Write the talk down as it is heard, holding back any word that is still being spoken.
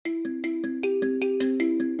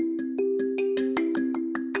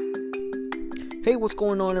Hey, what's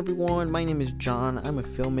going on, everyone? My name is John. I'm a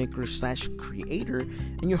filmmaker slash creator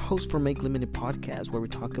and your host for Make Limited Podcast, where we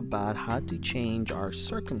talk about how to change our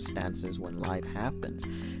circumstances when life happens.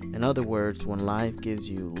 In other words, when life gives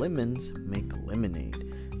you lemons, make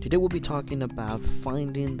lemonade. Today we'll be talking about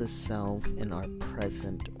finding the self in our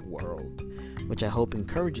present world, which I hope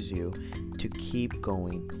encourages you to keep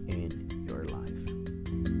going in your life.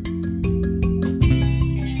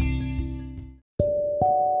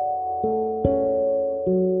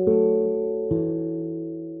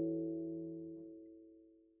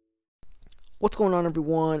 What's going on,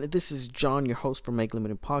 everyone? This is John, your host for Make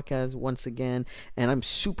Limited Podcast once again, and I'm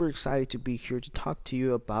super excited to be here to talk to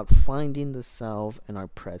you about finding the self in our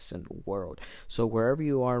present world. So wherever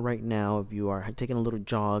you are right now, if you are taking a little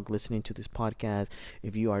jog listening to this podcast,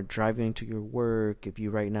 if you are driving to your work, if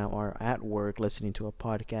you right now are at work listening to a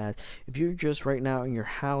podcast, if you're just right now in your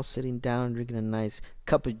house sitting down drinking a nice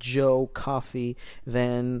cup of Joe coffee,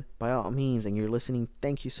 then by all means, and you're listening,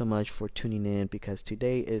 thank you so much for tuning in, because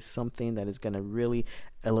today is something that is going to really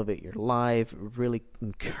elevate your life, really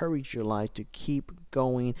encourage your life to keep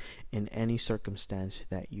going in any circumstance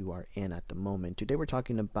that you are in at the moment. Today we're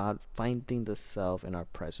talking about finding the self in our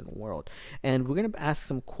present world, and we're going to ask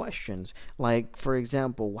some questions like, for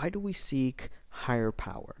example, why do we seek higher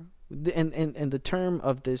power? And the term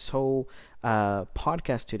of this whole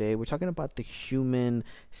podcast today, we're talking about the human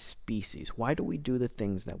species. Why do we do the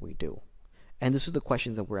things that we do? And this is the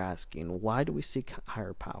questions that we're asking. Why do we seek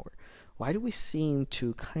higher power? Why do we seem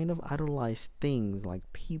to kind of idolize things like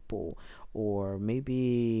people, or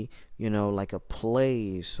maybe, like a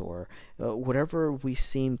place, or whatever we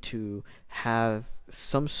seem to have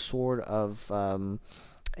some sort of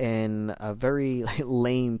in a very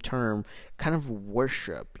lame term, kind of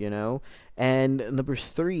worship, And number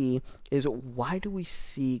 3 is, why do we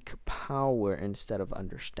seek power instead of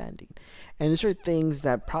understanding? And these are things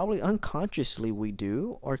that probably unconsciously we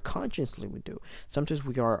do, or consciously we do. Sometimes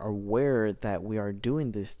we are aware that we are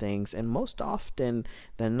doing these things, and most often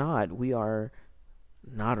than not, we are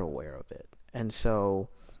not aware of it. And so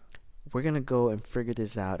we're going to go and figure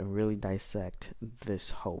this out and really dissect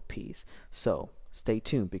this whole piece. So stay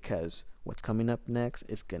tuned, because what's coming up next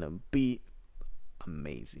is going to be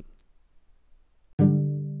amazing.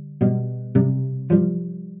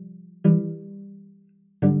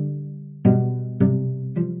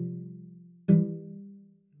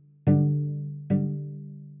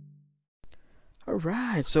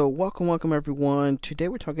 Alright, so welcome everyone. Today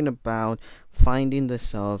we're talking about finding the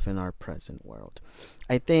self in our present world.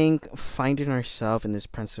 I think finding ourselves in this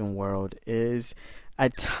present world is,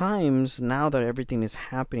 at times, now that everything is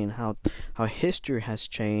happening, how history has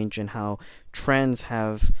changed and how trends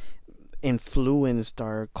have influenced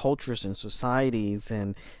our cultures and societies,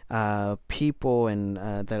 and people and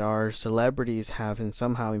that our celebrities have and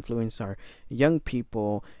somehow influenced our young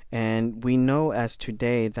people. And we know as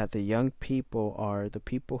today that the young people are the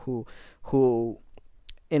people who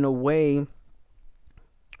in a way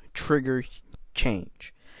trigger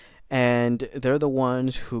change. And they're the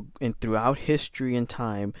ones who, throughout history and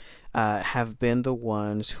time, have been the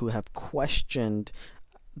ones who have questioned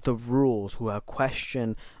the rules, who have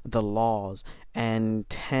questioned the laws, and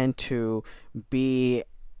tend to be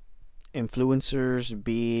influencers,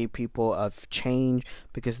 be people of change,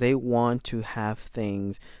 because they want to have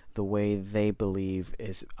things the way they believe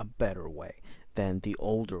is a better way than the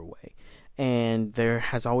older way. And there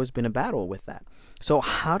has always been a battle with that. So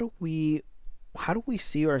how do we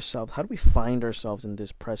see ourselves? How do we find ourselves in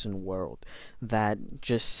this present world that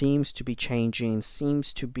just seems to be changing,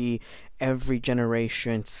 seems to be every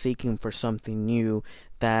generation seeking for something new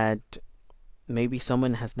that maybe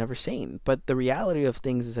someone has never seen? But the reality of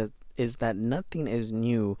things is that nothing is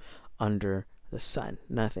new under the sun.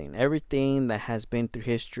 Nothing. Everything that has been through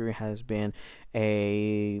history has been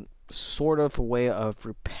a sort of a way of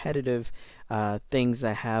repetitive things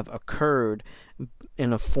that have occurred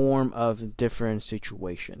in a form of different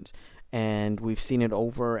situations. And we've seen it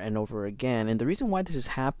over and over again. And the reason why this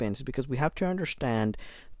happens is because we have to understand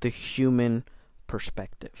the human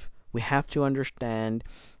perspective. We have to understand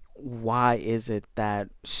why is it that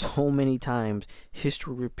so many times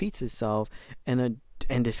history repeats itself and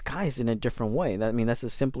disguised in a different way. That's the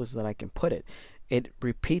simplest that I can put it. It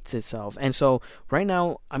repeats itself. And so right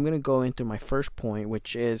now I'm going to go into my first point,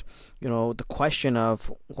 which is, the question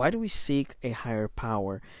of why do we seek a higher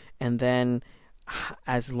power? And then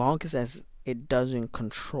as long as it doesn't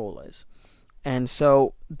control us. And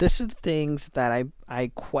so this is the things that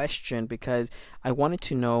I question, because I wanted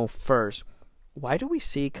to know first, why do we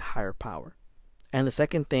seek higher power? And the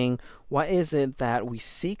second thing, why is it that we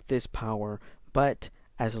seek this power, but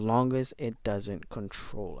as long as it doesn't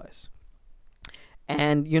control us.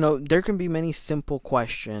 And there can be many simple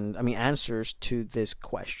questions, answers to this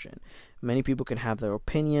question. Many people can have their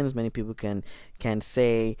opinions. Many people can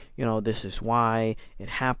say, this is why it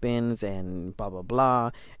happens, and blah blah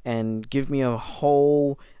blah, and give me a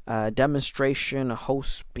whole demonstration, a whole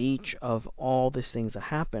speech of all these things that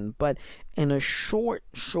happen. But in a short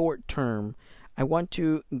term, I want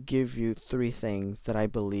to give you three things that I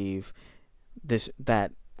believe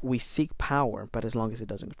that we seek power, but as long as it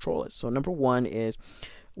doesn't control us. So number one is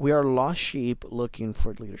we are lost sheep looking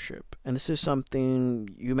for leadership. And this is something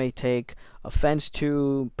you may take offense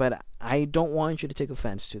to, but I don't want you to take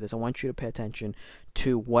offense to this. I want you to pay attention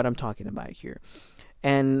to what I'm talking about here.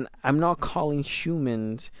 And I'm not calling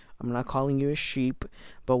humans, I'm not calling you a sheep,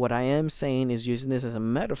 but what I am saying is using this as a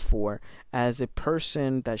metaphor, as a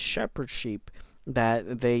person that shepherds sheep,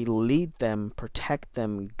 that they lead them, protect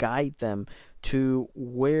them, guide them to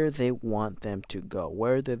where they want them to go,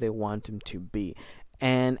 where do they want them to be.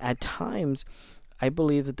 And at times, I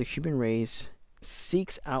believe that the human race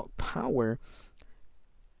seeks out power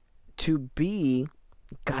to be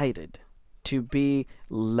guided, to be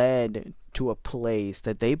led to a place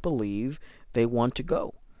that they believe they want to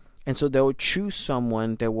go. And so they'll choose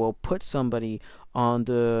someone that will put somebody on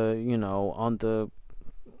the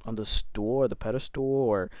stool or the pedestal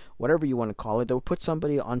or whatever you want to call it. They'll put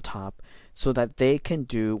somebody on top so that they can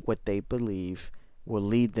do what they believe will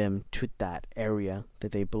lead them to that area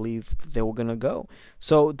that they believe they were going to go.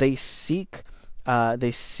 So they seek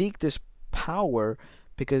this power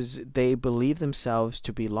because they believe themselves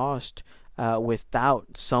to be lost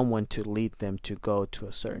without someone to lead them to go to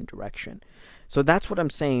a certain direction. So that's what I'm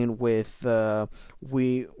saying with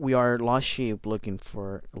we are lost sheep looking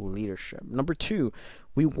for leadership. Number two,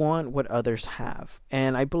 we want what others have.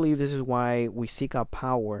 And I believe this is why we seek out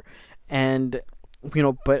power. And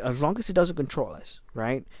but as long as it doesn't control us,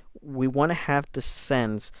 right? We want to have the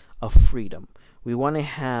sense of freedom. We want to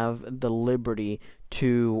have the liberty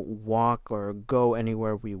to walk or go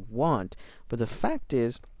anywhere we want. But the fact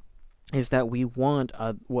is that we want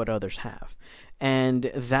what others have. And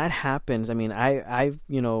that happens. I've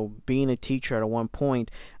being a teacher at one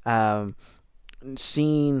point,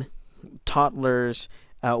 seen toddlers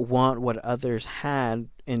want what others had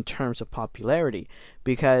in terms of popularity,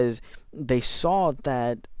 because they saw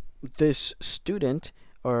that this student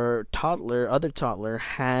or other toddler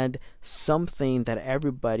had something that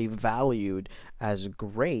everybody valued as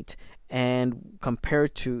great, and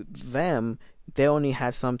compared to them, they only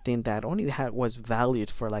had something that was valued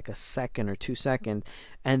for like a second or 2 seconds,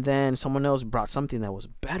 and then someone else brought something that was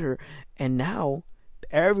better, and now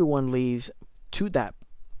everyone leaves to that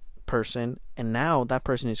person, and now that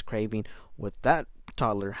person is craving what that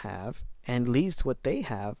toddler have and leaves what they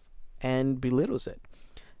have and belittles it.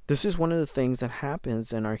 This is one of the things that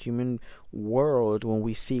happens in our human world when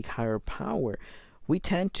we seek higher power. We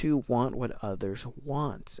tend to want what others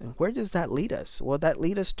want. And where does that lead us? Well, that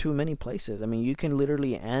leads us to many places. You can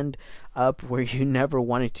literally end up where you never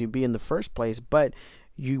wanted to be in the first place, but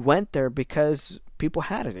you went there because people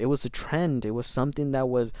had it. It was a trend. It was something that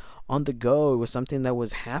was on the go. It was something that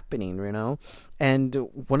was happening, And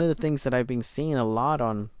one of the things that I've been seeing a lot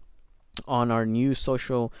on our new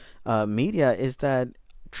social media is that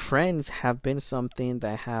trends have been something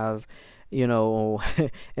that have in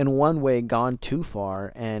one way gone too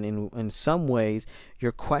far, and in some ways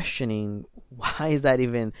you're questioning, why is that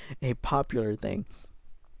even a popular thing?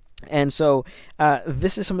 And so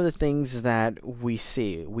this is some of the things that we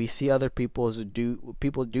see. We see other people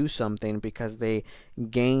do something because they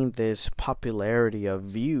gain this popularity of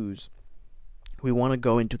views. We want to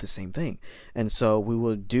go and do the same thing, and so we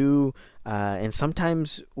will do. And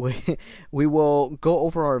sometimes we will go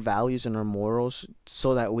over our values and our morals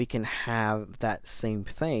so that we can have that same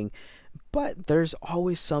thing. But there's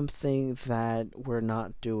always something that we're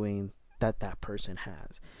not doing that person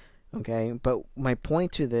has. Okay, but my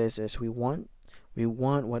point to this is we want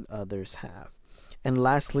what others have. And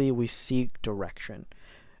lastly, we seek direction.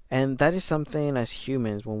 And that is something as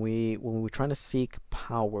humans, when we're trying to seek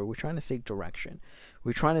power, we're trying to seek direction.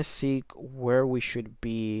 We're trying to seek where we should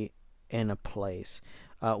be in a place.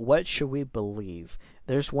 What should we believe?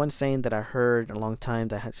 There's one saying that I heard a long time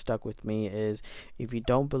that had stuck with me is, if you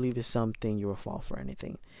don't believe in something, you will fall for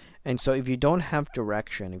anything. And so if you don't have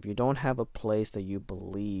direction, if you don't have a place that you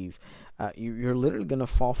believe, you're literally going to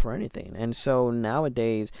fall for anything. And so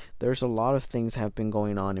nowadays, there's a lot of things have been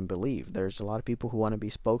going on in belief. There's a lot of people who want to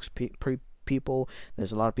be spokespeople.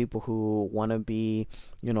 There's a lot of people who want to be,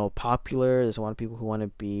 popular. There's a lot of people who want to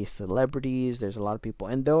be celebrities. There's a lot of people.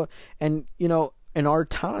 In our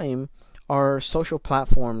time, our social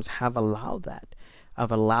platforms have allowed that.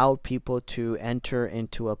 Have allowed people to enter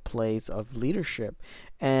into a place of leadership.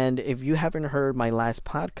 And if you haven't heard my last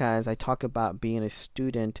podcast, I talk about being a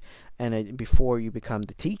student and before you become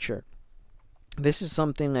the teacher. This is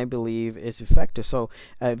something I believe is effective. So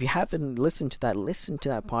if you haven't listened to that, listen to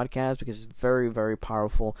that podcast, because it's very, very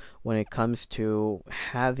powerful when it comes to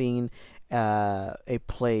having a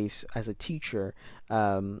place as a teacher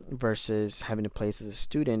versus having a place as a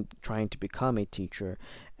student trying to become a teacher.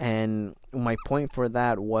 And my point for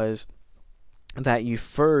that was that you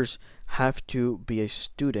first have to be a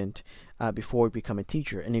student before you become a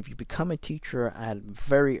teacher. And if you become a teacher at a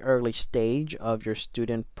very early stage of your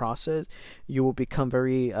student process, you will become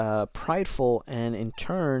very prideful, and in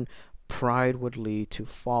turn, pride would lead to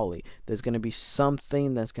folly. There's going to be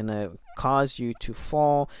something that's going to cause you to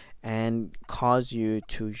fall and cause you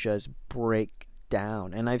to just break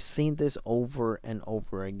down. And I've seen this over and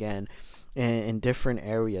over again in different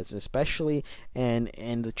areas, especially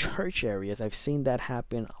in the church areas. I've seen that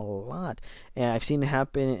happen a lot, and I've seen it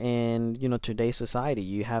happen in today's society.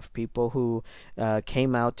 You have people who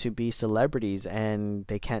came out to be celebrities, and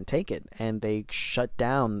they can't take it, and they shut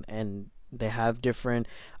down, and they have different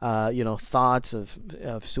thoughts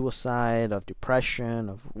of suicide, of depression,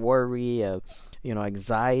 of worry, of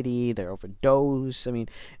anxiety. They overdose. I mean,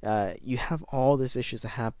 you have all these issues that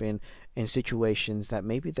happen in situations that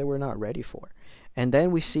maybe they were not ready for. And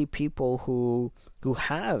then we see people who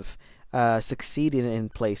have succeeded in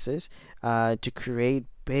places to create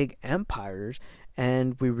big empires,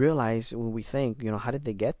 and we realize, when we think, how did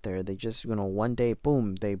they get there? They just, one day,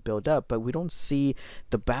 boom, they build up. But we don't see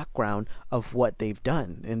the background of what they've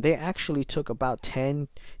done. And they actually took about 10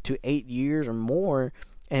 to 8 years or more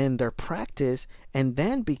in their practice, and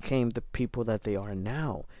then became the people that they are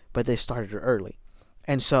now. But they started early.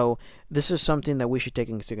 And so this is something that we should take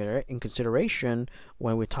in consideration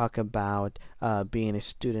when we talk about being a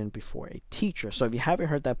student before a teacher. So if you haven't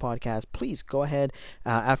heard that podcast, please go ahead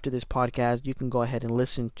after this podcast. You can go ahead and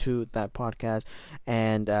listen to that podcast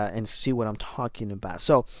and see what I'm talking about.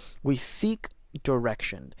 So we seek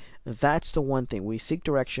direction. That's the one thing. We seek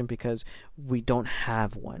direction because we don't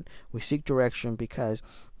have one. We seek direction because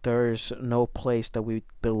there's no place that we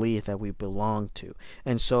believe that we belong to.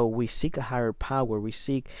 And so we seek a higher power. We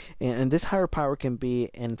seek, and this higher power can be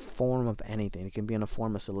in form of anything. It can be in a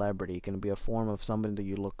form of celebrity. It can be a form of somebody that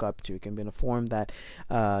you look up to. It can be in a form that,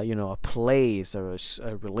 a place or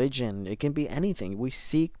a religion. It can be anything. We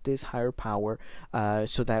seek this higher power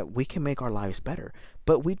so that we can make our lives better.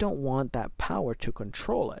 But we don't want that power to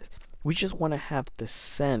control us. We just want to have the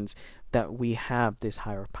sense that we have this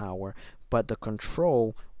higher power, but the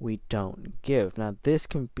control we don't give. Now, this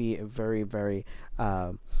can be a very, very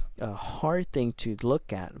hard thing to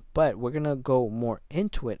look at, but we're going to go more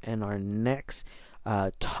into it in our next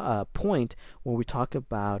point when we talk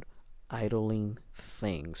about idling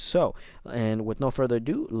things. So, and with no further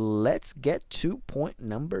ado, let's get to point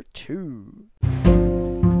number 2.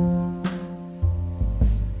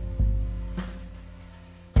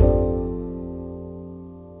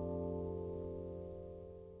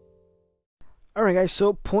 Alright guys,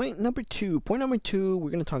 so point number two, we're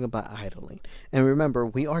going to talk about idling. And remember,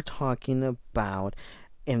 we are talking about,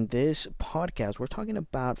 in this podcast, we're talking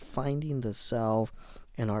about finding the self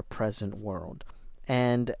in our present world.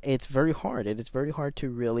 And it's very hard. It is very hard to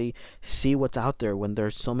really see what's out there when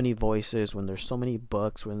there's so many voices, when there's so many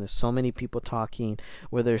books, when there's so many people talking,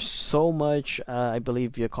 where there's so much, I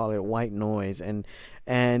believe you call it white noise. And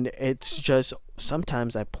it's just,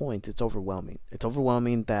 sometimes at points, it's overwhelming. It's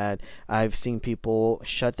overwhelming that I've seen people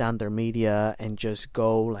shut down their media and just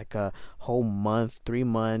go like a whole month, 3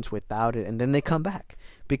 months without it. And then they come back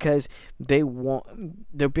because they're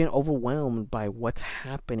being overwhelmed by what's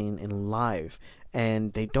happening in life,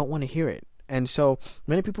 and they don't want to hear it. And so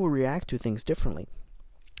many people react to things differently.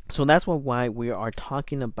 So that's why we are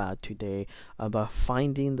talking about today, about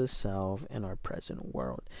finding the self in our present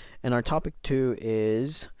world. And our point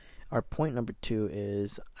number 2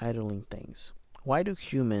 is idling things. Why do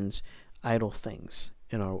humans idle things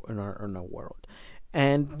in our world?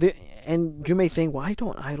 And you may think, well, I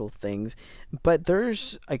don't idle things, but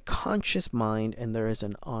there's a conscious mind and there is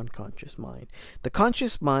an unconscious mind. The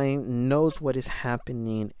conscious mind knows what is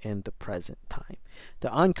happening in the present time. The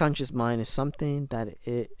unconscious mind is something that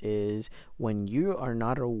it is when you are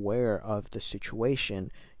not aware of the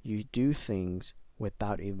situation, you do things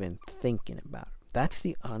without even thinking about it. That's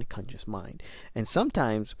the unconscious mind. And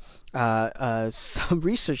sometimes some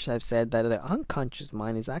research have said that the unconscious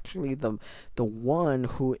mind is actually the one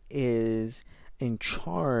who is in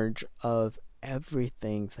charge of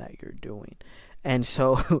everything that you're doing. And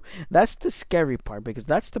so that's the scary part, because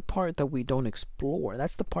that's the part that we don't explore.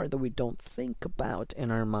 That's the part that we don't think about in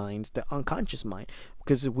our minds, the unconscious mind,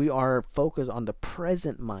 because we are focused on the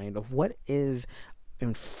present mind of what is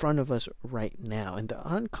in front of us right now. And the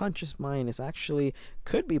unconscious mind is actually,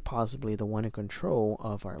 could be possibly, the one in control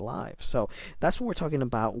of our lives. So that's what we're talking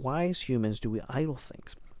about. Why, as humans, do we idle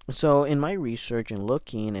things? So in my research and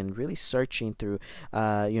looking and really searching through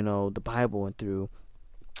the Bible and through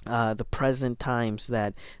the present times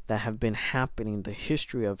that have been happening, the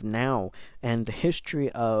history of now and the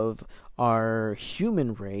history of our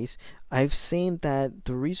human race, I've seen that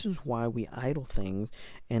the reasons why we idle things,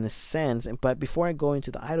 in a sense. But before I go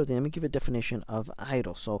into the idle thing, let me give a definition of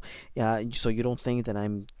idle. So you don't think that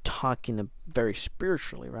I'm talking very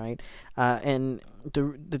spiritually, right? And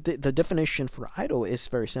the definition for idol is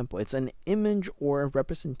very simple. It's an image or a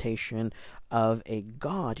representation of a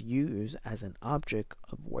god used as an object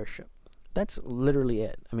of worship. That's literally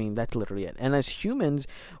it. I mean, that's literally it. And as humans,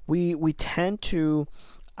 we tend to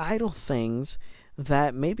idle things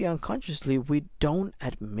that maybe unconsciously we don't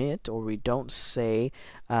admit or we don't say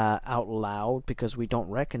out loud because we don't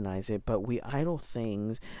recognize it, but we idle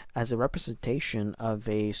things as a representation of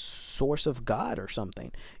a source of God or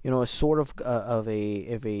something, a sort of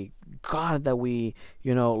a God that we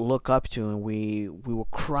look up to, and we will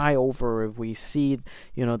cry over. If we see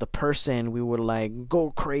the person, we would like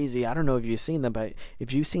go crazy. I don't know if you've seen them, but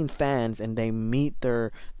if you've seen fans and they meet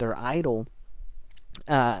their idol,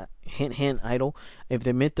 hint hint, idol, if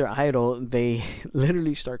they meet their idol, they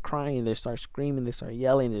literally start crying, they start screaming, they start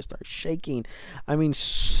yelling, they start shaking. I mean,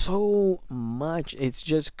 so much. It's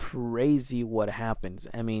just crazy what happens.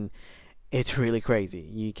 I mean, it's really crazy.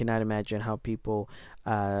 You cannot imagine how people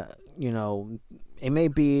it may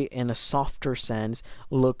be in a softer sense,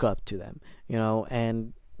 look up to them,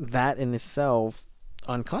 and that in itself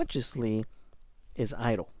unconsciously is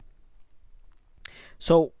idol.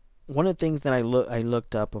 So one of the things that I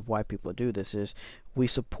looked up of why people do this is we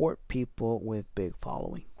support people with big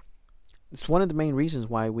following. It's one of the main reasons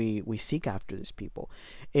why we seek after these people.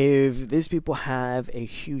 If these people have a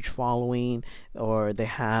huge following, or they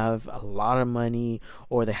have a lot of money,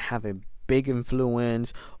 or they have a big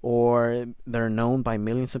influence, or they're known by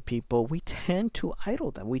millions of people, we tend to idol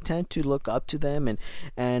them. We tend to look up to them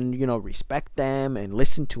and respect them and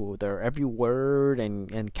listen to their every word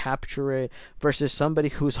and capture it, versus somebody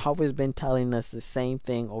who's always been telling us the same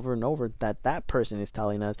thing over and over that person is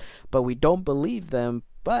telling us, but we don't believe them.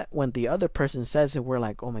 But when the other person says it, we're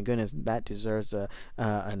like, oh my goodness, that deserves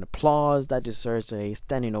an applause, that deserves a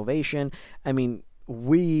standing ovation. I mean,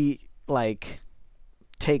 we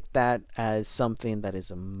take that as something that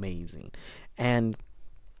is amazing, and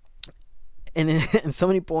in so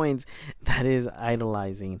many points, that is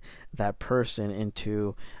idolizing that person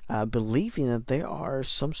into believing that they are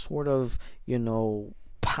some sort of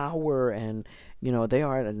power, and they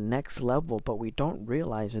are at a next level, but we don't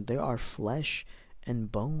realize that they are flesh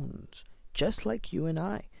and bones, just like you and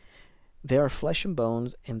I. They are flesh and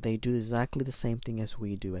bones, and they do exactly the same thing as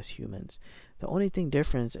we do as humans. The only thing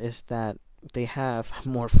difference is that they have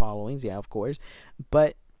more followings, yeah, of course,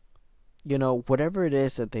 but whatever it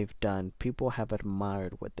is that they've done, people have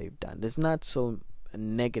admired what they've done. It's not so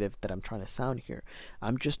negative that I'm trying to sound here.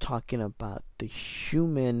 I'm just talking about the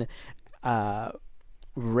human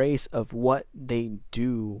race of what they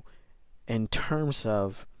do in terms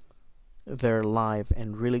of their life,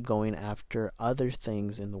 and really going after other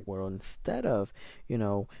things in the world instead of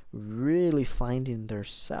really finding their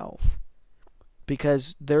self,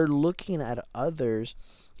 because they're looking at others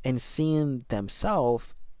and seeing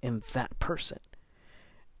themselves in that person,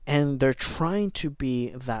 and they're trying to be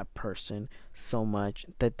that person so much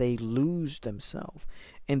that they lose themselves.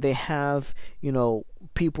 And they have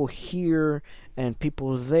people here and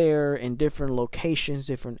people there in different locations,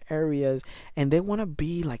 different areas, and they want to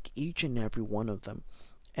be like each and every one of them.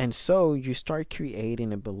 And so you start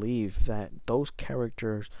creating a belief that those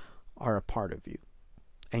characters are a part of you,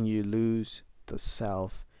 and you lose the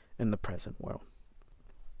self in the present world.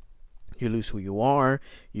 You lose who you are,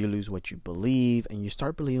 you lose what you believe, and you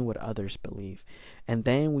start believing what others believe. And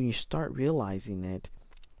then when you start realizing it,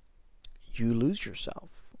 you lose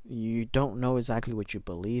yourself. You don't know exactly what you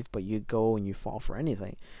believe, but you go and you fall for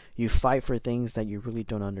anything. You fight for things that you really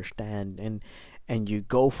don't understand, and you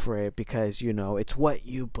go for it because it's what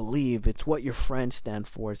you believe, it's what your friends stand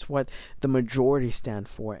for, it's what the majority stand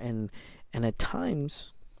for, and at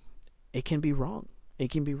times it can be wrong.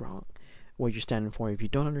 It can be wrong what you're standing for if you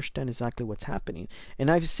don't understand exactly what's happening. And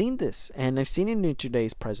I've seen this, and I've seen it in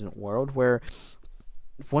today's present world, where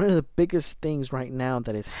one of the biggest things right now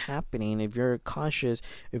that is happening, if you're conscious,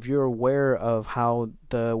 if you're aware of how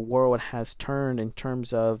the world has turned in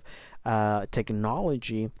terms of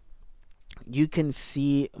technology, you can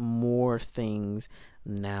see more things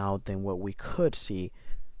now than what we could see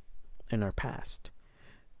in our past.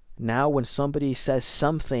 Now, when somebody says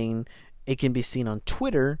something, it can be seen on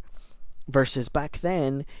Twitter, versus back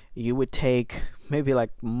then, you would take maybe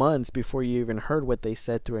like months before you even heard what they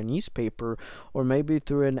said through a newspaper or maybe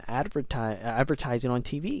through an advertising on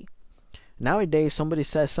TV. Nowadays, somebody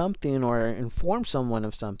says something or informs someone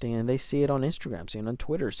of something, and they see it on Instagram, see it on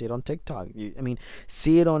Twitter, see it on TikTok.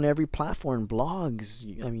 See it on every platform, blogs.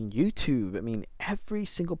 YouTube. Every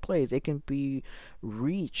single place. It can be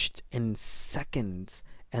reached in seconds,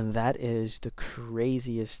 and that is the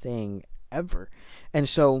craziest thing ever. And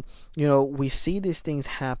so, we see these things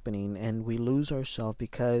happening, and we lose ourselves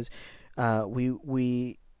because we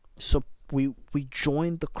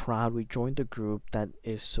joined the crowd, we joined the group that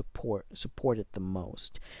is supported the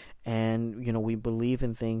most, and we believe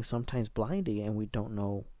in things sometimes blindly, and we don't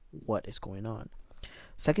know what is going on.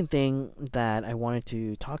 Second thing that I wanted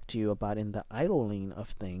to talk to you about in the idling of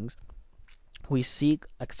things, we seek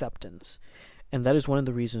acceptance, and that is one of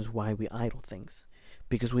the reasons why we idle things,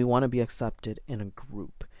 because we want to be accepted in a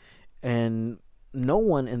group, and no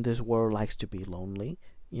one in this world likes to be lonely,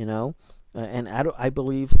 and I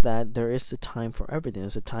believe that there is a time for everything.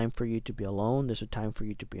 There's a time for you to be alone. There's a time for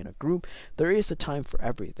you to be in a group. There is a time for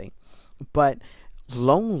everything. But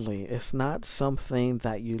lonely is not something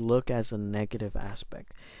that you look as a negative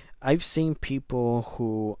aspect. I've seen people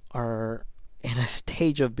who are in a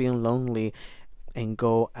stage of being lonely and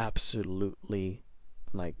go absolutely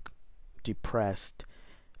depressed,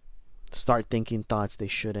 start thinking thoughts they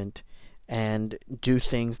shouldn't, and do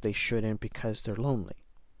things they shouldn't because they're lonely.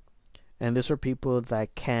 And these are people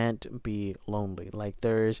that can't be lonely.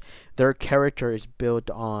 Their character is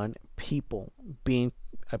built on people being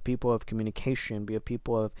a people of communication, be a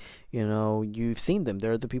people of, you've seen them.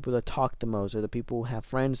 They're the people that talk the most. They're the people who have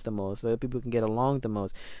friends the most. They're the people who can get along the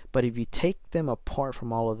most. But if you take them apart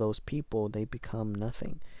from all of those people, they become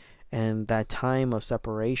nothing. And that time of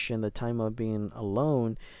separation, the time of being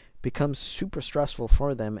alone, becomes super stressful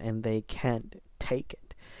for them, and they can't take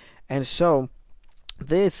it. And so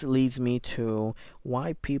this leads me to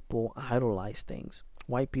why people idolize things,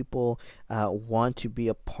 why people want to be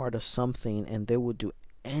a part of something, and they will do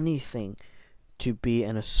anything to be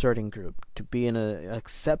in a certain group, to be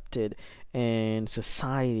accepted in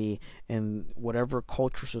society, and whatever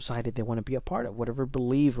culture, society they want to be a part of, whatever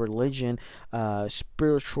belief, religion,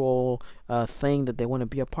 spiritual thing that they want to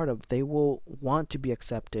be a part of. They will want to be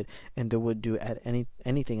accepted, and they would do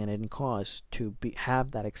anything at any cost to have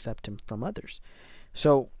that acceptance from others.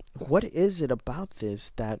 So what is it about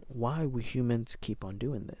this that why we humans keep on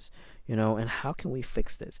doing this, and how can we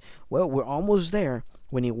fix this? Well, we're almost there.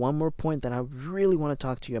 We need one more point that I really want to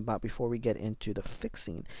talk to you about before we get into the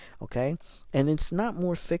fixing, okay? And it's not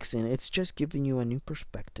more fixing, it's just giving you a new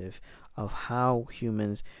perspective of how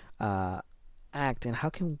humans act, and how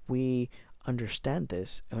can we understand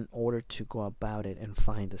this in order to go about it and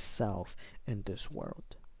find the self in this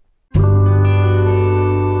world.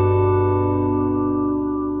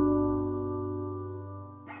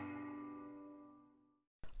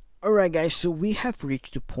 Alright guys, so we have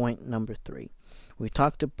reached to point number 3. We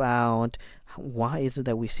talked about why is it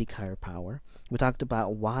that we seek higher power. We talked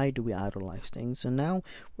about why do we idolize things. And now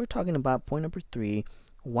we're talking about point number 3,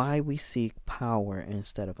 why we seek power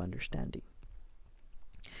instead of understanding.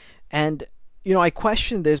 And, I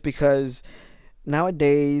question this because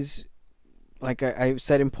nowadays, like I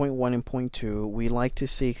said in point 1 and point 2, we like to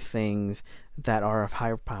seek things that are of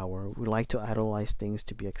higher power. We like to idolize things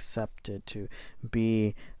to be accepted, to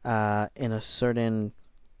be in a certain,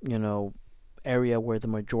 area where the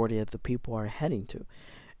majority of the people are heading to.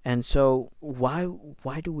 And so why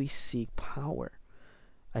do we seek power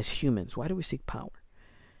as humans? Why do we seek power?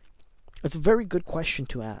 It's a very good question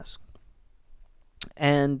to ask.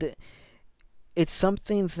 And it's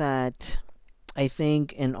something that I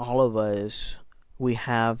think in all of us, we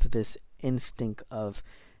have this instinct of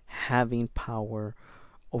having power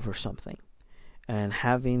over something and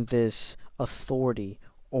having this authority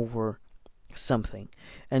over something.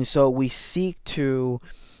 And so we seek to,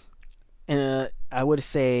 I would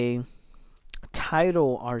say,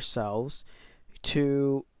 title ourselves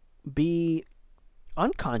to be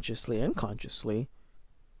unconsciously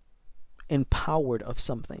empowered of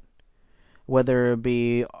something. Whether it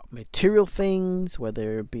be material things,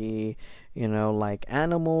 whether it be, like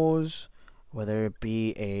animals, whether it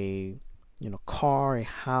be a, car, a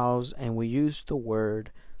house, and we use the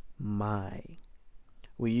word my.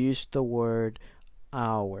 we use the word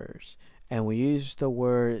ours, and we use the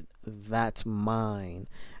word that's mine.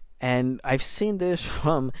 And I've seen this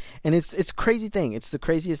from, and it's crazy thing. It's the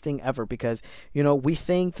craziest thing ever because we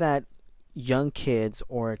think that young kids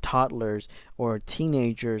or toddlers or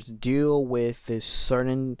teenagers deal with this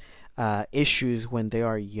certain issues when they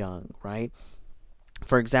are young, right?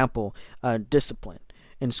 For example, discipline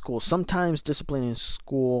in school. Sometimes discipline in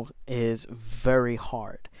school is very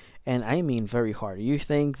hard. And I mean very hard. You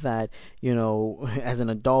think that, as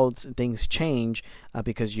an adult, things change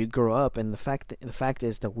because you grow up. And the fact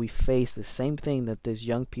is that we face the same thing that these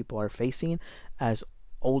young people are facing as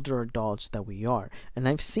older adults that we are. And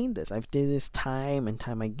I've seen this. I've did this time and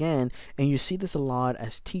time again, and you see this a lot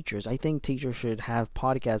as teachers. I think teachers should have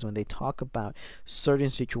podcasts when they talk about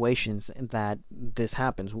certain situations that this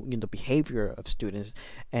happens, the behavior of students,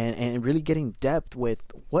 and really getting depth with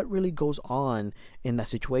what really goes on in that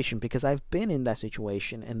situation, because I've been in that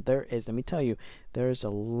situation, and let me tell you, there's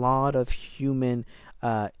a lot of human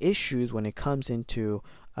issues when it comes into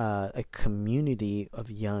a community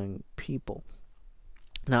of young people.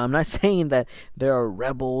 Now, I'm not saying that there are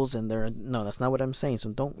rebels and no, that's not what I'm saying.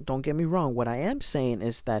 So don't get me wrong. What I am saying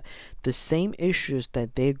is that the same issues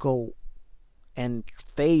that they go and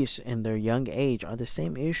face in their young age are the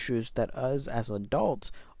same issues that us as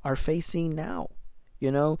adults are facing now.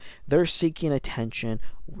 They're seeking attention,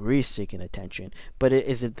 we're seeking attention. But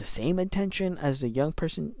is it the same attention as the young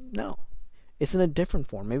person? No. It's in a different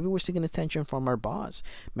form. Maybe we're seeking attention from our boss.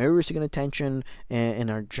 Maybe we're seeking attention in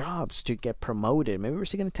our jobs to get promoted. Maybe we're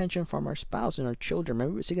seeking attention from our spouse and our children.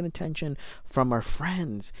 Maybe we're seeking attention from our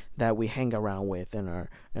friends that we hang around with in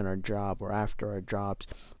our job or after our jobs.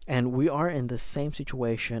 And we are in the same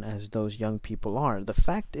situation as those young people are. The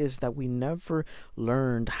fact is that we never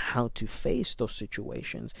learned how to face those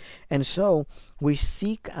situations. And so we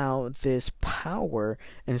seek out this power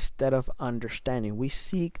instead of understanding. We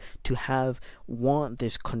seek to want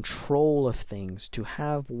this control of things, to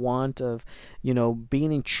have want of,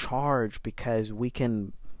 being in charge, because we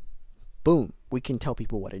can tell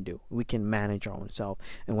people what to do. We can manage our own self.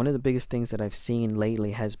 And one of the biggest things that I've seen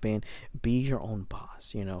lately has been be your own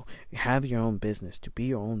boss, have your own business, to be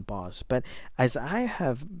your own boss. But as I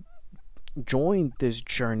have joined this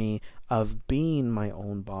journey of being my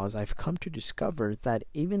own boss, I've come to discover that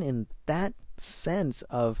even in that sense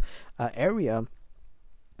of area,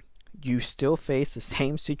 you still face the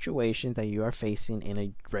same situation that you are facing in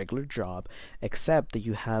a regular job, except that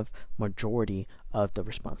you have majority of the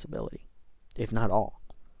responsibility, if not all.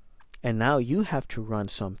 And now you have to run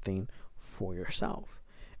something for yourself.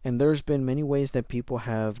 And there's been many ways that people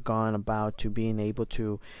have gone about to being able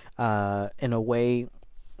to, in a way,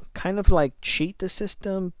 kind of like cheat the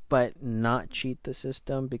system, but not cheat the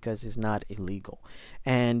system because it's not illegal.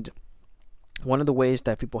 And one of the ways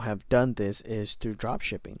that people have done this is through drop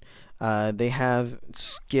shipping. They have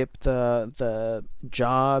skipped the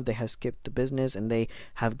job, they have skipped the business, and they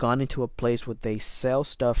have gone into a place where they sell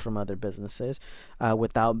stuff from other businesses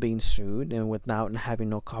without being sued and without having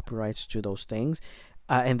no copyrights to those things.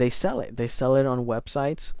 And they sell it. They sell it on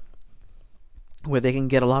websites where they can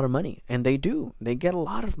get a lot of money. And they do. They get a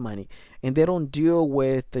lot of money. And they don't deal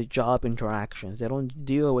with the job interactions. They don't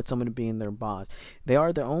deal with somebody being their boss. They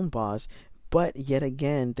are their own boss. But yet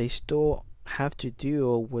again, they still have to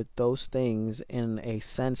deal with those things in a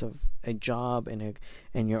sense of a job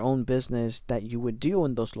and your own business that you would deal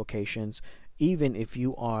in those locations, even if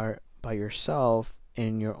you are by yourself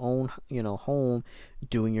in your own home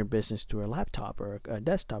doing your business through a laptop or a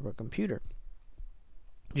desktop or a computer.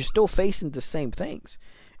 You're still facing the same things.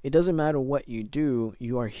 It doesn't matter what you do,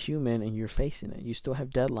 you are human and you're facing it. You still have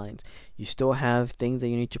deadlines. You still have things that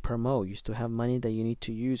you need to promote. You still have money that you need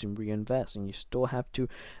to use and reinvest. And you still have to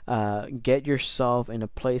get yourself in a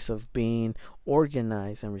place of being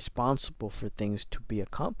organized and responsible for things to be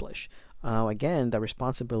accomplished. Again, the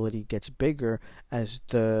responsibility gets bigger as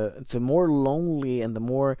the more lonely and the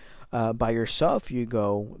more by yourself you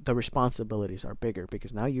go, the responsibilities are bigger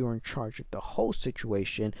because now you are in charge of the whole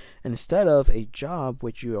situation instead of a job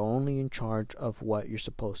which you're only in charge of what you're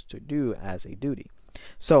supposed to do as a duty.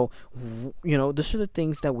 So, these are the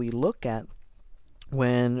things that we look at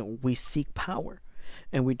when we seek power,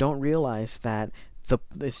 and we don't realize that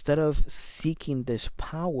instead of seeking this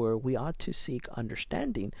power, we ought to seek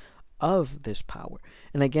understanding of this power.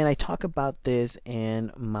 And again, I talk about this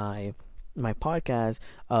in my podcast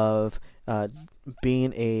of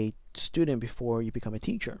being a student before you become a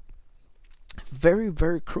teacher. Very,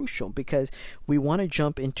 very crucial because we want to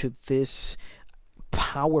jump into this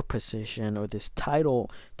power position or this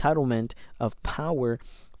entitlement of power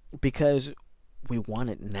because we want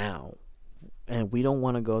it now. And we don't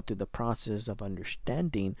want to go through the process of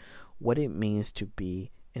understanding what it means to be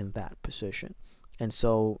in that position. And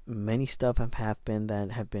so many stuff have happened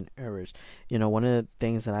that have been errors. One of the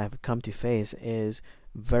things that I've come to face is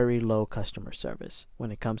very low customer service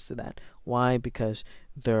when it comes to that. Why? Because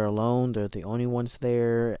they're alone, they're the only ones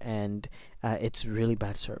there, and it's really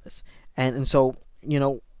bad service. And so,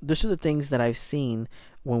 these are the things that I've seen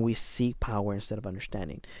when we seek power instead of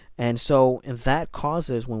understanding. And so that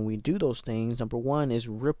causes, when we do those things, number one is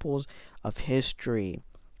ripples of history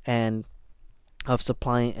and of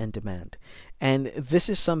supply and demand. And this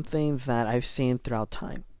is something that I've seen throughout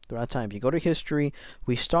time. If you go to history,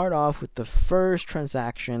 we start off with the first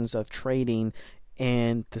transactions of trading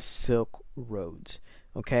in the Silk Roads.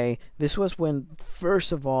 Okay, this was when,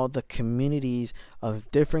 first of all, the communities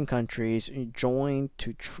of different countries joined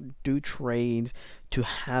to do trades to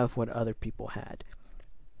have what other people had.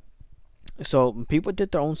 So people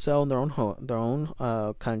did their own sell in their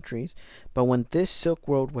own countries, but when this Silk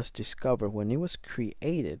Road was discovered, when it was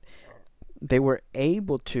created, they were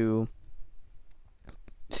able to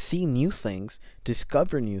see new things,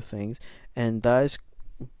 discover new things, and thus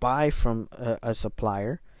buy from a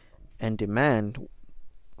supplier and demand,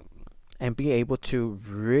 and be able to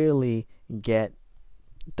really get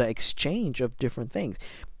the exchange of different things.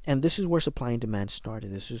 And this is where supply and demand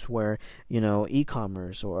started. This is where,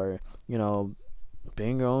 e-commerce, or,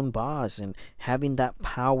 being your own boss and having that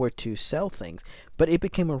power to sell things. But it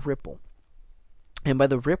became a ripple. And by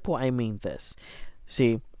the ripple, I mean this.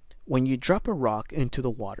 See, when you drop a rock into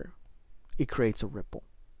the water, it creates a ripple.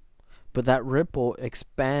 But that ripple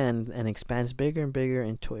expands bigger and bigger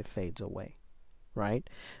until it fades away. Right?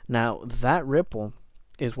 Now, that ripple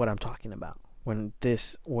is what I'm talking about when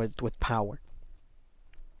this with power.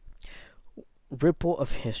 Ripple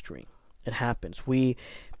of history. It happens. We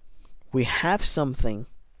have something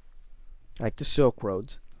like the Silk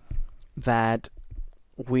Roads that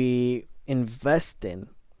we invest in,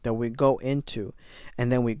 that we go into,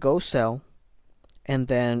 and then we go sell, and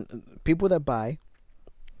then people that buy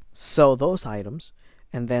sell those items,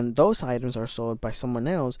 and then those items are sold by someone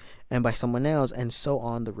else, and by someone else, and so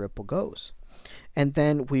on the ripple goes. And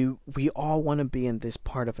then we all want to be in this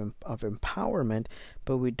part of empowerment,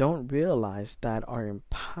 but we don't realize that our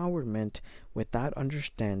empowerment without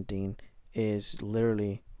understanding is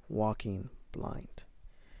literally walking blind,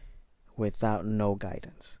 without no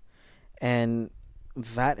guidance. And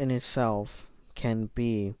that in itself can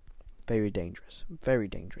be very dangerous, very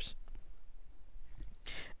dangerous.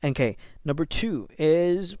 Okay, number 2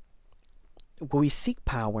 is we seek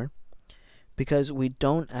power because we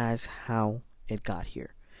don't ask how it got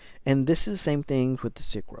here. And this is the same thing with the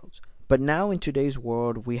Silk Roads. But now in today's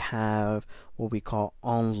world, we have what we call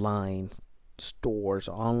online stores,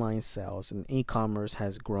 online sales, and e-commerce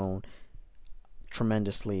has grown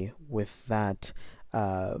tremendously with that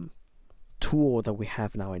tool that we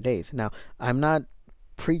have nowadays. Now, I'm not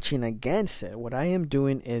preaching against it. What I am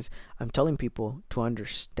doing is I'm telling people to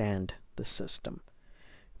understand the system,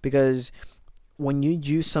 because when you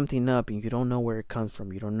use something up and you don't know where it comes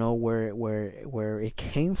from, you don't know where it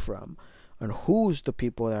came from and who's the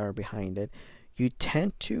people that are behind it, you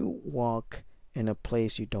tend to walk in a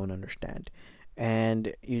place you don't understand,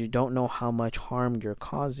 and you don't know how much harm you're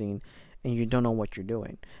causing, and you don't know what you're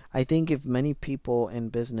doing. I think if many people in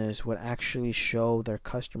business would actually show their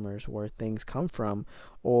customers where things come from,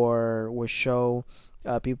 or would show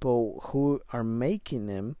people who are making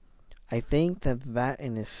them, I think that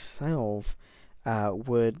in itself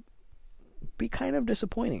would be kind of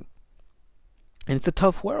disappointing. And it's a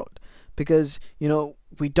tough world because,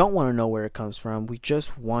 we don't want to know where it comes from. We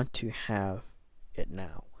just want to have it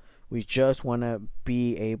now. We just want to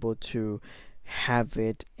be able to have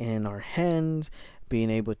it in our hands, being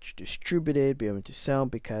able to distribute it, be able to sell,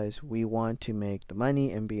 because we want to make the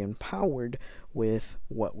money and be empowered with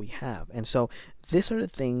what we have. And so these are the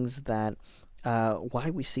things that why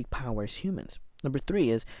we seek power as humans. Number 3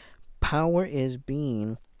 is power is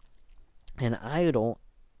being an idol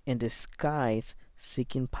in disguise,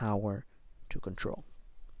 seeking power to control.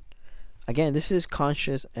 Again, this is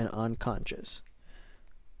conscious and unconscious.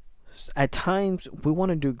 At times we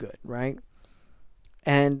want to do good, right?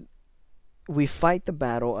 And we fight the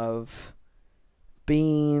battle of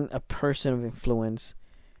being a person of influence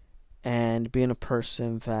and being a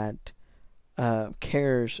person that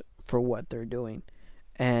cares for what they're doing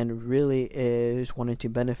and really is wanting to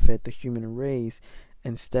benefit the human race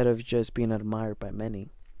instead of just being admired by many.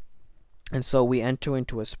 And so we enter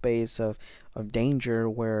into a space of danger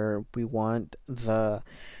where we want the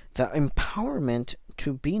empowerment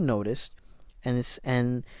to be noticed,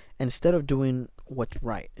 and instead of doing what's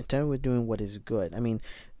right, instead of doing what is good. I mean,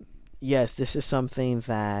 yes, this is something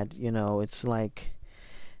that, it's like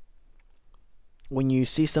when you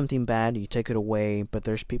see something bad, you take it away, but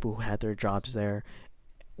there's people who had their jobs there.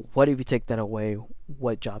 What if you take that away?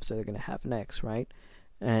 What jobs are they going to have next, right?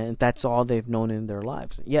 And that's all they've known in their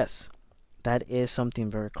lives. Yes, that is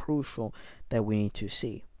something very crucial that we need to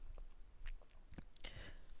see.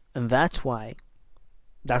 And that's why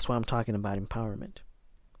I'm talking about empowerment.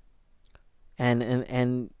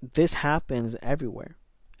 And this happens everywhere.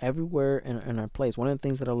 Everywhere in our place. One of the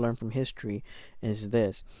things that I learned from history is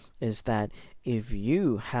that if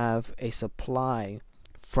you have a supply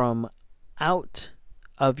from out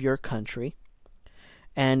of your country,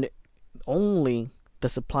 and only the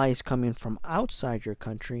supply is coming from outside your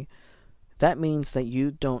country, that means that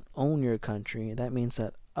you don't own your country. That means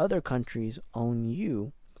that other countries own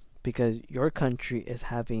you, because your country is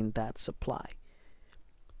having that supply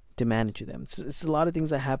demanded to them. It's a lot of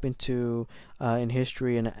things that happen to in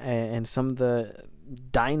history, and some of the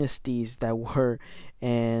dynasties that were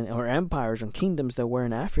or empires and kingdoms that were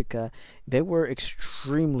in Africa. They were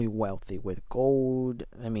extremely wealthy with gold.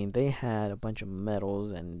 I mean, they had a bunch of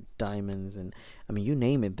metals and diamonds, and I mean, you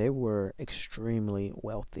name it, they were extremely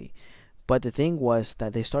wealthy. But the thing was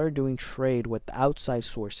that they started doing trade with outside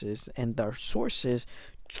sources, and their sources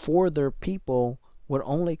for their people would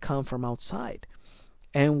only come from outside.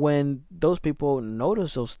 And when those people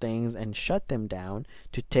noticed those things and shut them down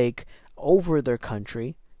to take over their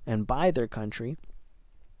country and buy their country,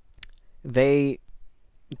 they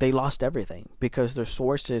lost everything, because their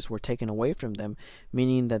sources were taken away from them,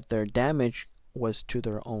 meaning that their damage was to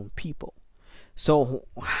their own people. So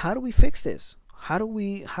how do we fix this? How do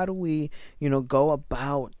we go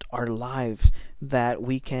about our lives that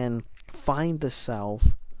we can find the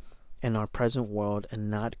self in our present world and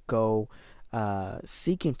not go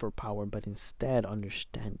seeking for power, but instead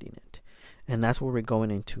understanding it? And that's what we're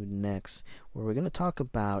going into next, where we're going to talk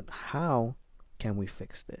about how can we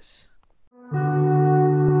fix this.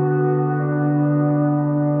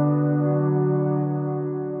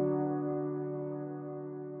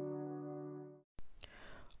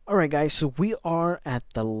 Alright guys, so we are at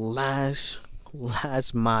the last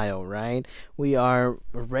mile, right? We are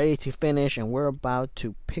ready to finish, and we're about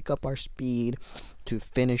to pick up our speed to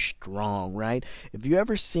finish strong, right? If you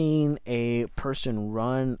ever seen a person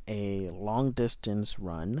run a long distance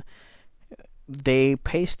run, they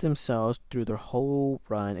pace themselves through their whole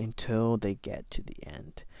run until they get to the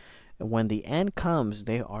end. And when the end comes,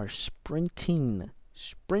 they are sprinting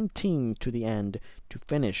to the end to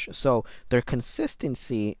finish. So their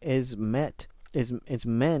consistency is meant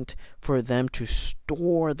for them to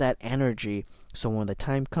store that energy, so when the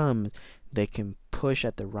time comes, they can push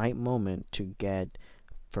at the right moment to get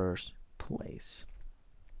first place.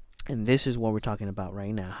 And this is what we're talking about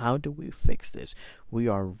right now. How do we fix this? We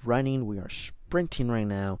are sprinting right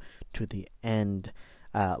now to the end,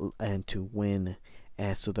 and to win,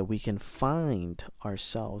 and so that we can find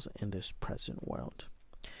ourselves in this present world.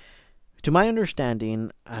 To my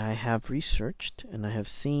understanding, I have researched and I have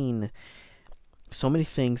seen so many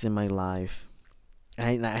things in my life,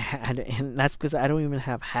 and that's because I don't even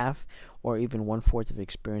have half or even 1/4 of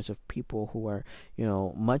experience of people who are,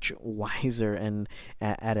 much wiser and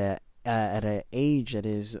at a age that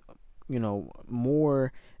is,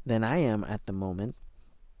 more than I am at the moment.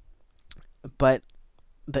 But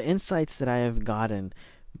the insights that I have gotten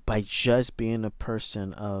by just being a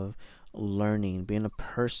person of learning, being a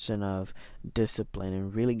person of discipline,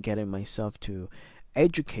 and really getting myself to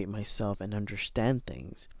educate myself and understand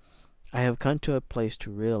things, I have come to a place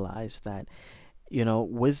to realize that,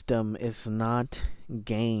 wisdom is not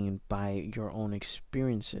gained by your own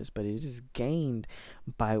experiences, but it is gained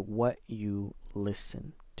by what you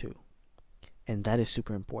listen to. And that is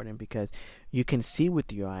super important, because you can see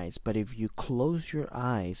with your eyes, but if you close your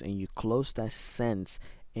eyes and you close that sense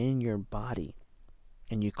in your body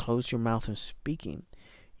and you close your mouth in speaking,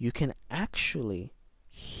 you can actually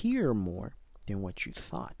hear more than what you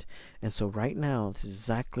thought. And so right now, this is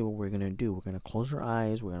exactly what we're going to do. We're going to close our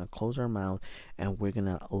eyes, we're going to close our mouth, and we're going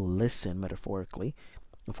to listen metaphorically,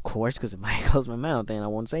 of course, because if I close my mouth, then I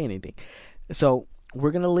won't say anything. So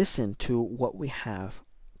we're going to listen to what we have,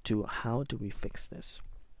 to how do we fix this.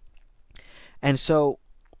 And so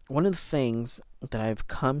one of the things that I've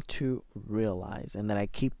come to realize, and that I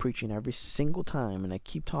keep preaching every single time, and I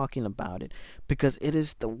keep talking about it, because it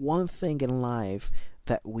is the one thing in life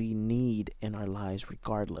that we need in our lives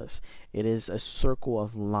regardless. It is a circle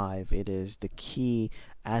of life. It is the key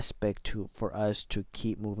aspect for us to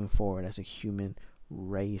keep moving forward as a human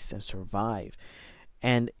race and survive.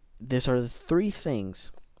 And these are the three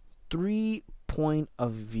point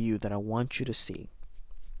of view that I want you to see: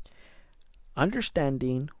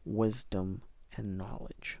 understanding, wisdom, and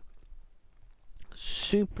knowledge.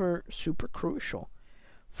 Super, super crucial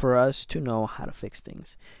for us to know how to fix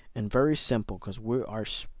things. And very simple, because we are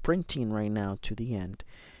sprinting right now to the end.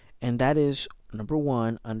 And that is, number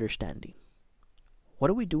one, understanding. What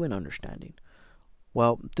do we do in understanding?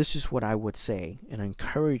 Well, this is what I would say and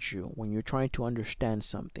encourage you when you're trying to understand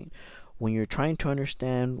something. When you're trying to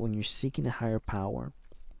understand, when you're seeking a higher power,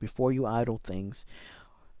 before you idle things,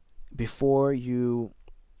 before you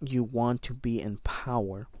want to be in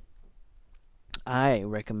power, I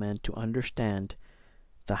recommend to understand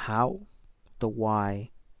the how, the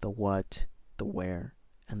why, the what, the where,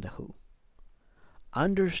 and the who.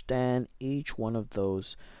 Understand each one of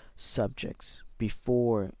those subjects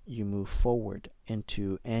before you move forward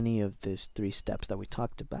into any of these 3 steps that we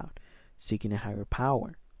talked about: seeking a higher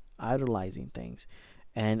power, idolizing things,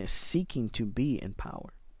 and seeking to be in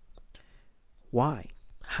power. Why?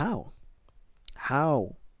 How?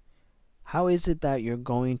 How is it that you're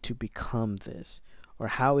going to become this? Or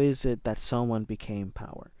how is it that someone became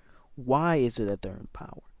power? Why is it that they're in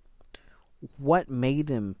power? What made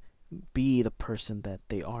them be the person that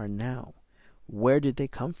they are now? Where did they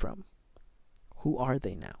come from? Who are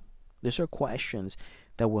they now? These are questions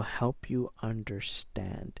that will help you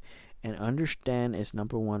understand. And understand is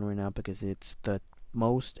number 1 right now, because it's the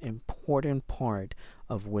most important part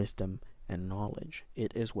of wisdom and knowledge.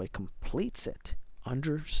 It is what completes it,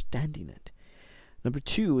 understanding it. Number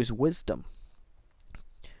 2 is wisdom.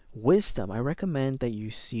 Wisdom, I recommend that you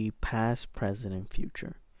see past, present, and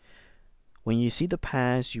future. When you see the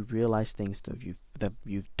past, you realize things that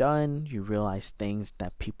you've done, you realize things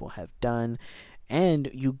that people have done, and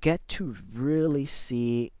you get to really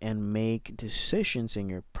see and make decisions in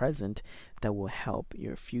your present that will help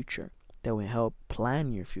your future, that will help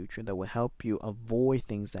plan your future, that will help you avoid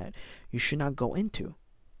things that you should not go into.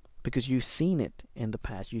 Because you've seen it in the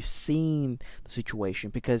past. You've seen the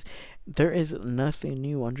situation. Because there is nothing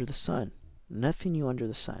new under the sun. Nothing new under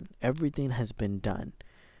the sun. Everything has been done.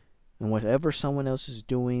 And whatever someone else is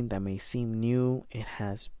doing that may seem new, it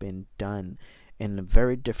has been done in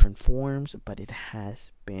very different forms, but it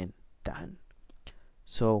has been done.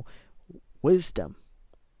 So, wisdom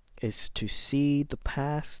is to see the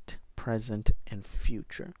past, present, and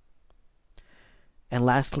future. And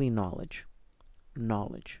lastly, knowledge.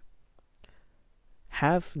 Knowledge.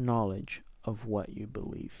 Have knowledge of what you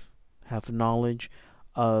believe. Have knowledge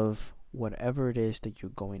of whatever it is that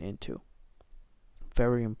you're going into.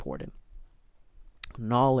 Very important.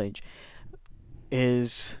 Knowledge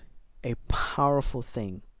is a powerful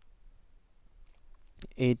thing.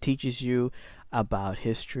 It teaches you about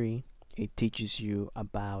history. It teaches you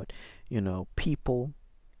about, people.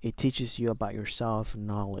 It teaches you about yourself.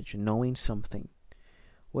 Knowledge, knowing something.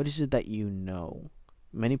 What is it that you know?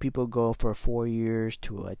 Many people go for 4 years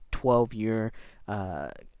to a 12-year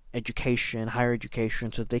education, higher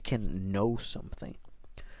education, so they can know something,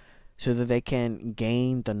 so that they can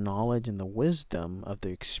gain the knowledge and the wisdom of the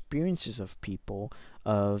experiences of people,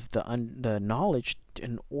 of the knowledge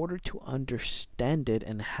in order to understand it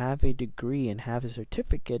and have a degree and have a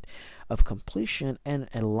certificate of completion and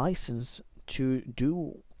a license to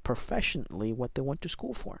do professionally what they went to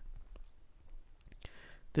school for.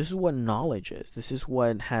 This is what knowledge is. This is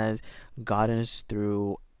what has gotten us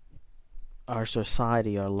through our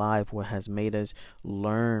society, our life, what has made us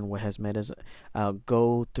learn, what has made us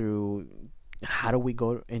go through, how do we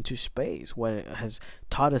go into space, what has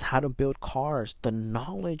taught us how to build cars, the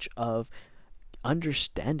knowledge of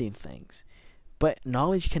understanding things. But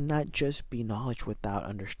knowledge cannot just be knowledge without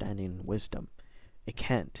understanding wisdom. It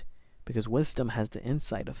can't, because wisdom has the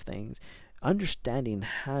insight of things. Understanding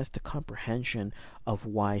has the comprehension of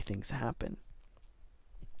why things happen.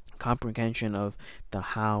 Comprehension of the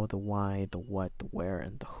how, the why, the what, the where,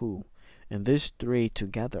 and the who. And these 3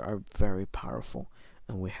 together are very powerful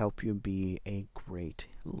and will help you be a great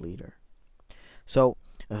leader. So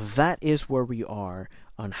that is where we are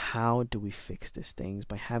on how do we fix these things: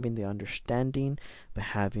 by having the understanding, by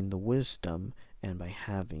having the wisdom, and by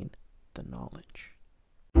having the knowledge.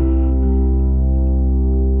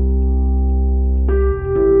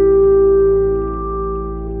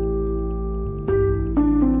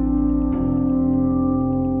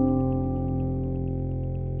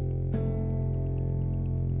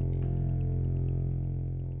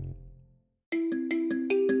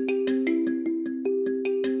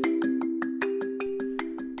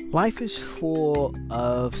 Life is full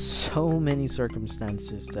of so many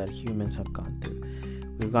circumstances that humans have gone through.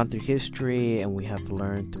 We've gone through history and we have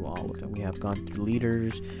learned through all of it. We have gone through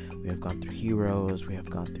leaders, we have gone through heroes, we have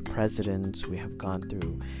gone through presidents, we have gone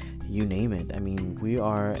through you name it. I mean, we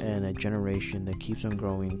are in a generation that keeps on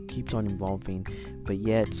growing, keeps on evolving, but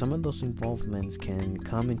yet some of those involvements can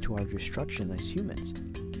come into our destruction as humans.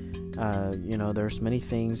 There's many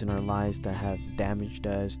things in our lives that have damaged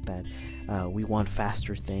us, that we want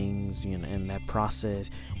faster things, and that process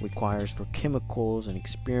requires for chemicals and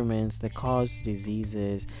experiments that cause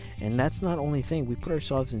diseases. And that's not only thing, we put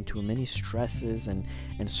ourselves into many stresses and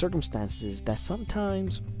circumstances that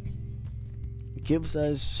sometimes gives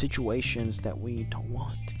us situations that we don't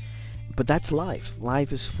want. But that's life.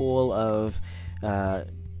 Life is full of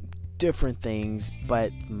different things,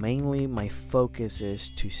 but mainly my focus is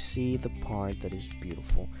to see the part that is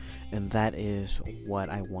beautiful, and that is what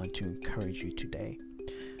I want to encourage you today.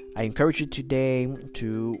 I encourage you today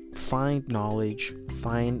to find knowledge,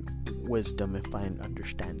 find wisdom, and find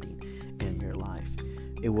understanding in your life.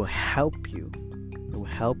 It will help you. It will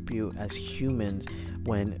help you as humans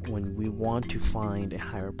when we want to find a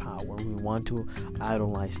higher power, when we want to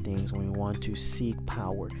idolize things, when we want to seek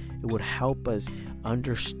power. It would help us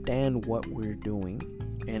understand what we're doing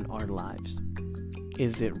in our lives.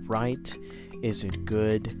 Is it right? Is it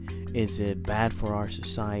good? Is it bad for our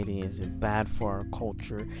society? Is it bad for our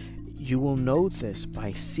culture? You will know this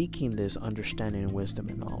by seeking this understanding, wisdom,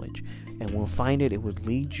 and knowledge. And we'll find it. It would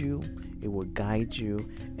lead you, it would guide you,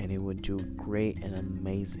 and it would do great and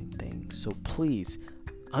amazing things. So please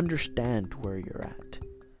understand where you're at.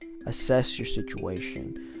 Assess your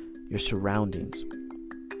situation, your surroundings.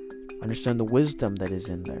 Understand the wisdom that is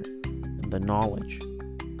in there and the knowledge.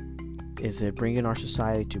 Is it bringing our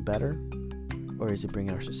society to better, or is it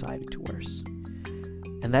bringing our society to worse?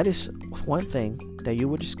 And that is one thing that you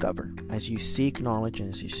will discover as you seek knowledge and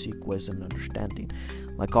as you seek wisdom and understanding.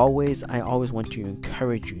 Like always, I always want to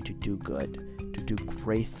encourage you to do good, to do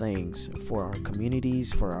great things for our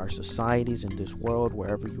communities, for our societies in this world,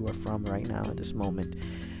 wherever you are from right now at this moment.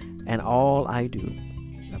 And all I do,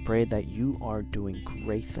 I pray that you are doing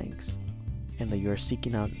great things and that you're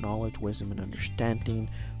seeking out knowledge, wisdom, and understanding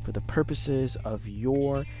for the purposes of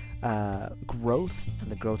your growth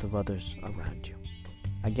and the growth of others around you.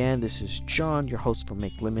 Again, this is John, your host for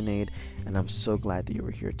Make Lemonade, and I'm so glad that you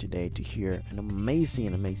were here today to hear an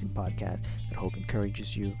amazing podcast that I hope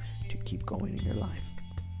encourages you to keep going in your life.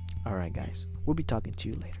 All right, guys, we'll be talking to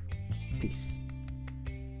you later. Peace.